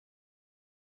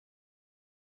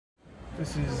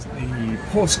This is the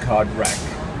postcard rack.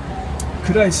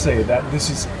 Could I say that this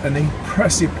is an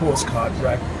impressive postcard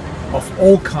rack of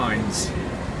all kinds,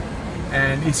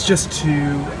 and it's just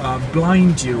to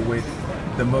blind you with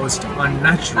the most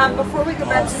unnatural before we go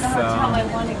back to the hotel, I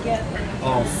want to get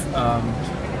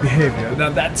behavior. Now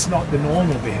that's not the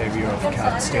normal behavior of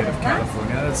the state of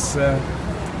California.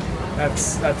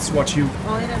 That's what you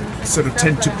sort of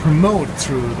tend to promote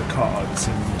through the cards,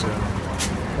 and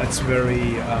that's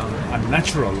very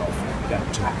unnatural of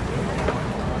that to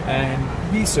happen.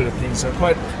 And these sort of things are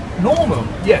quite normal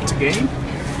yet again.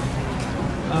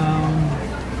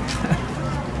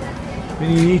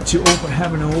 Then you need to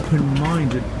have an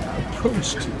open-minded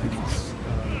approach to things.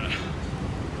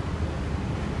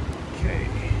 Okay,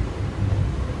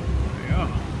 there we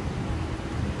are.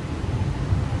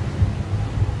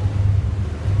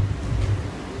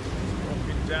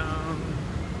 Walking down.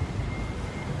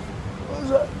 What is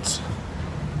that?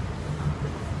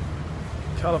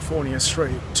 California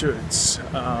Street towards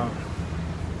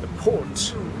the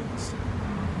port.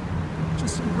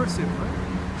 Just impressive, right?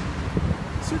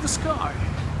 See the sky.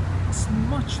 It's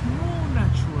much more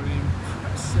naturally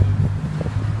impressive.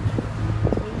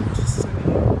 All to say,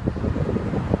 I'm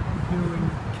here in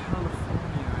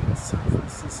California, in San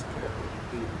Francisco,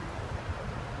 the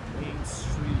main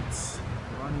streets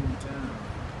running down,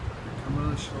 the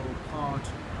commercial part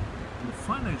and the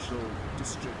financial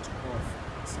district of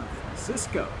San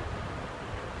Francisco.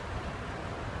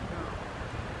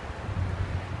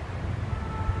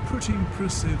 Pretty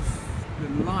impressive.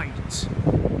 The light,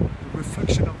 the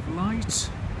reflection of light,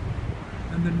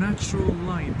 and the natural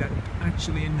light that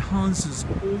actually enhances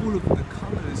all of the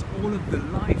colors, all of the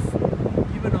life,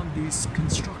 even on these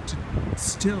constructed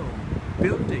still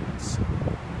buildings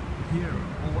here,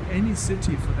 or any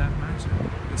city for that matter.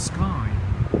 The sky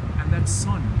and that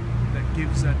sun that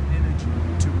gives that energy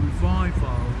to revive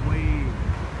our way,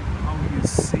 how you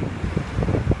see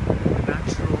the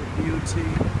natural beauty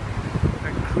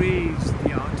that creates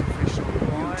the artificial beauty.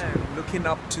 Looking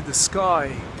up to the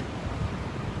sky,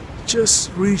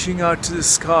 just reaching out to the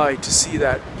sky to see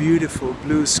that beautiful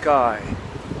blue sky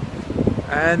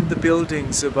and the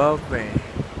buildings above me.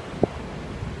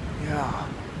 Yeah,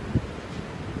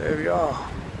 there we are.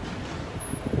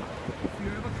 If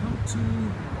you ever come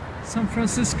to San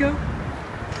Francisco,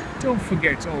 don't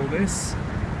forget all this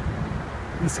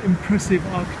impressive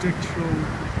architectural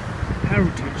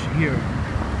heritage here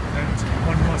that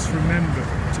one must remember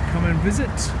to come and visit.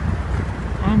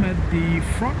 I'm at the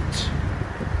front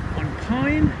on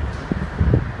Pine,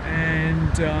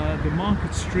 and the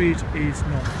Market Street is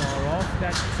not far off.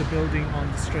 That's the building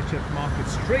on the stretch of Market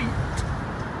Street.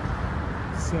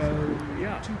 So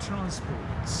yeah, two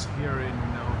transports here in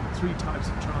three types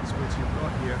of transports you've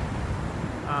got here.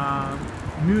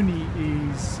 Muni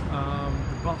is the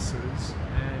buses,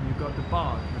 and you've got the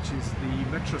BART, which is the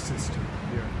metro system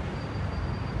here.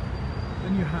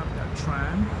 Then you have that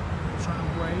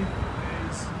tramway.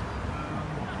 There's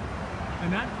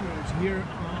an advert here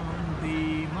on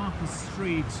the Market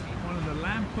Street, one of the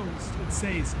lampposts. It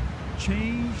says,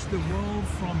 "Change the world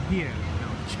from here."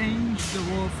 Now, change the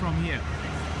world from here.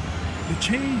 The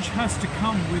change has to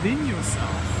come within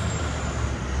yourself.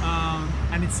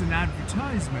 And it's an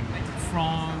advertisement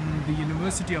from the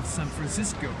University of San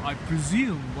Francisco. I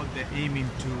presume what they're aiming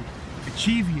to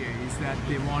achieve here is that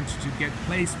they want to get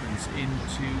placements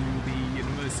into the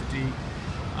university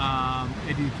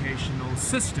educational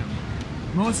system.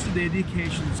 Most of the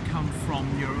educations come from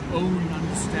your own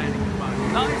understanding about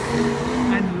life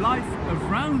and life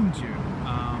around you.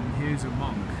 Here's a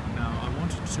monk. Now I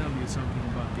wanted to tell you something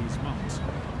about these monks.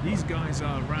 These guys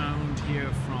are around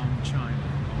here from China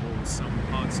or some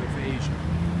parts of Asia.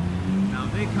 Now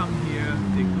they come here,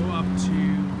 they go up to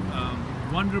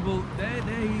vulnerable. There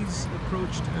he's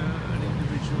approached an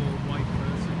individual white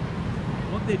person.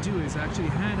 What they do is actually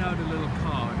hand out a little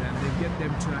card, and they get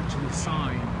them to actually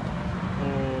sign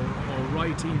or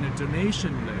write in a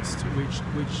donation list, which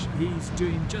he's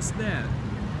doing just there,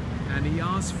 and he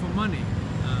asks for money,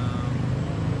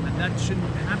 and that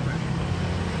shouldn't happen.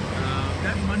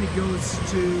 That money goes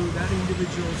to that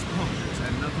individual's pocket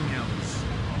and nothing else,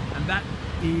 and that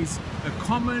is a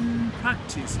common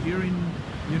practice here in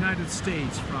the United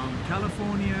States, from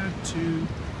California to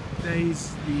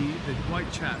the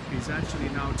white chap is actually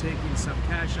now taking some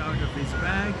cash out of his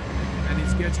bag, and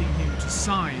is getting him to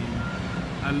sign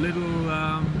a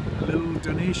little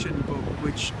donation book,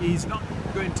 which is not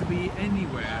going to be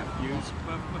anywhere used,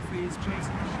 but he's to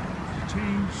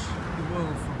change the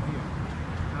world from here.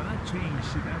 Now that change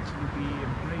should actually be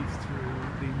embraced through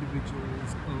the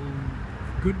individual's own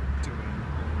good doing,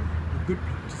 or the good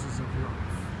practices of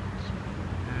life.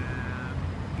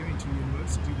 to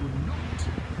university would not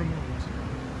promote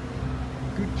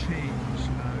good change.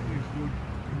 It would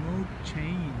promote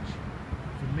change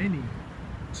for many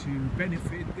to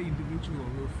benefit the individual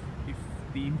if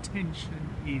the intention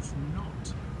is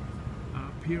not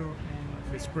pure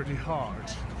and it's pretty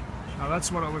hard. Now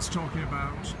that's what I was talking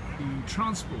about, the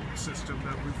transport system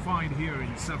that we find here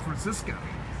in San Francisco.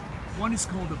 One is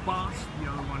called the bus, the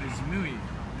other one is Muni.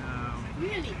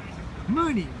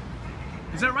 Muni.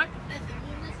 Is that right? That's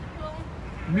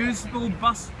a Municipal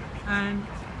bus and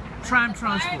tram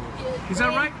transport. Is that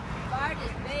right? BART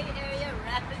is Bay Area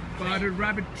Rapid BART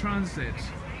Rapid Transit.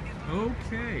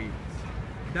 Okay.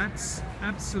 That's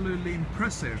absolutely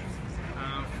impressive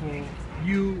for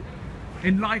you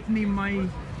enlightening my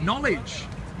knowledge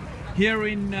here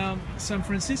in San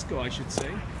Francisco, I should say.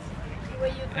 Where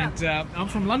you from? And I'm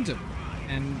from London.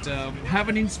 And have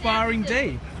an inspiring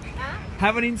day. Huh?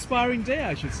 Have an inspiring day,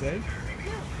 I should say.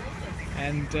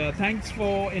 And thanks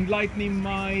for enlightening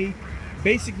my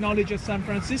basic knowledge of San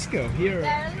Francisco here.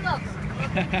 There, look.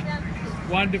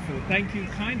 Wonderful. Thank you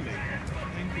kindly.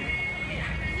 Thank you.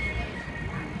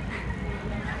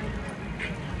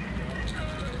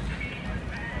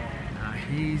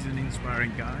 He's an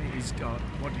inspiring guy. He's got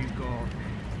what you call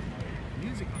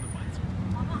music on the bicycle.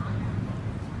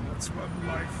 That's what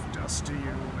life does to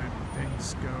you when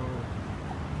things go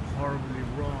horribly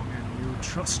wrong and you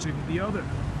trust in the other.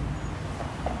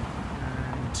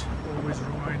 And always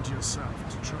remind yourself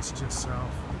to trust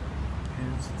yourself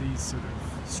as these sort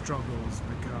of struggles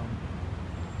become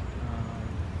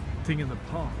a thing in the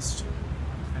past.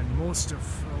 And most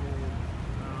of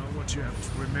all, what you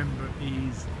have to remember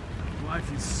is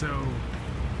life is so,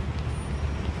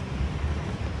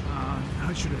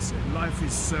 how should I say, life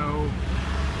is so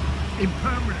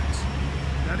impermanent.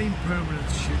 That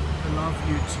impermanence should allow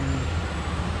you to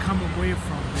come away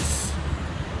from this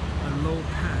low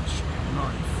patch in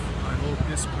life. I hope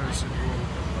this person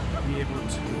will be able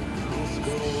to.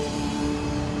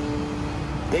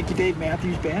 Thank you, Dave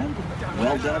Matthews Band.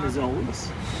 Well done as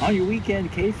always. On your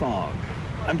weekend K-Fog.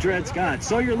 I'm Dred Scott.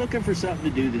 So you're looking for something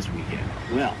to do this weekend.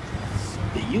 Well,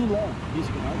 that you love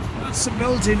music and arts. It's a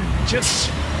building just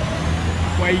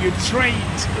where you trade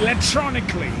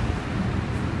electronically.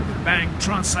 Bank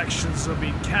transactions are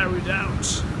being carried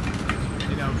out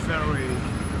in a very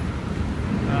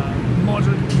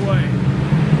modern way.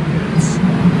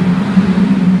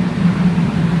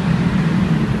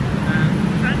 And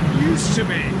that used to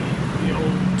be the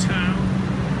old town.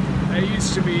 That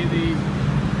used to be the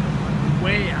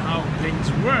way how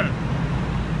things were.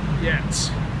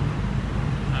 Yet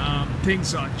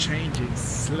things are changing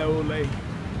slowly,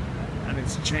 and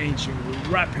it's changing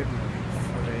rapidly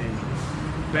for the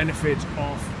benefit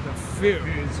of the few.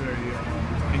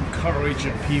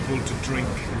 Encouraging people to drink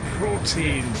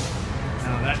protein.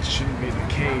 Now that shouldn't be the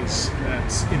case.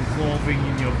 That's involving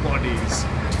in your bodies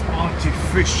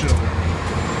artificial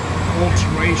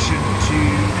alteration to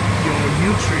your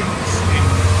nutrients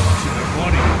into the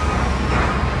body.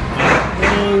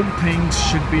 All things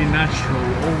should be natural.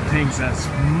 All things as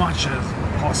much as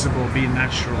possible be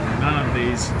natural. None of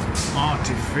these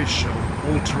artificial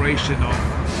alteration of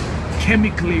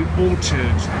chemically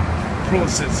altered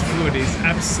processed food is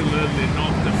absolutely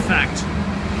not the fact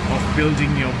of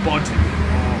building your body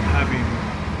or having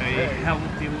a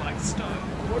healthy lifestyle.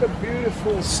 What a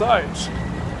beautiful sight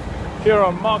here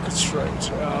on Market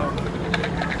Street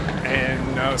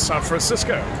in San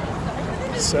Francisco.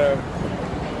 So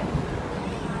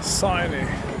shiny,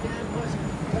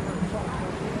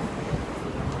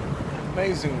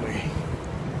 amazingly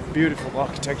beautiful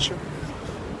architecture.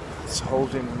 It's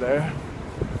holding there,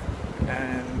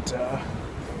 and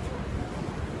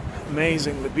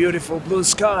amazingly beautiful blue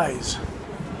skies.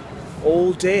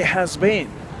 All day has been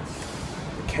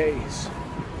the case.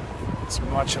 As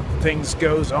much of things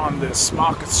goes on this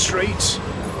Market Street,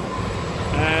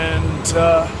 and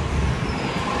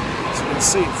as you can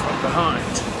see from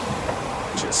behind,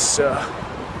 just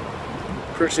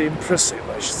pretty impressive,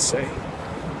 I should say.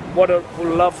 What a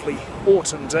lovely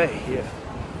autumn day here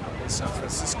in San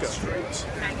Francisco.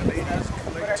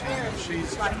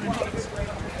 She's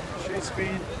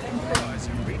been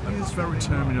on this very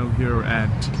terminal here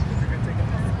at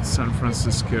San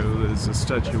Francisco. There's a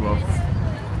statue of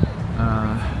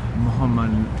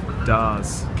Mohammed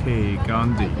Das K.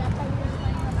 Gandhi.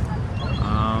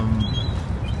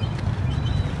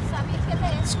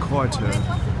 It's quite a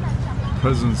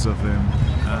presence of him.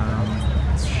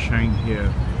 It's showing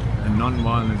here, and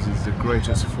non-violence is the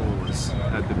greatest force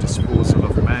at the disposal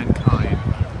of mankind.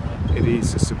 It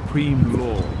is a supreme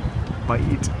law. By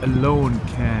it alone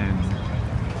can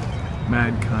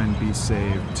mankind be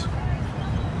saved.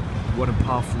 what a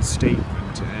powerful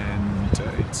statement, and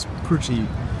it's pretty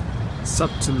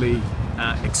subtly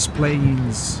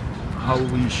explains how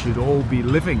we should all be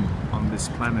living on this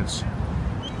planet,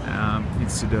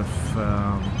 instead of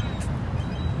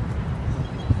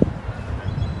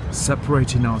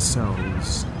separating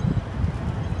ourselves.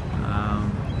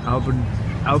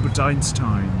 Albert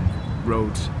Einstein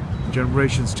wrote,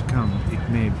 "Generations to come,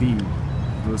 it may be,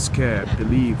 will scare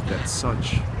believe that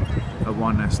such a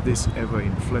one as this ever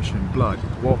in flesh and blood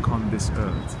walk on this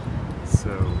earth."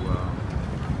 So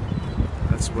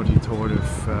that's what he thought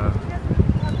of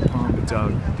Mahatma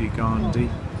Gandhi.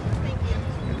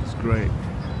 It's great.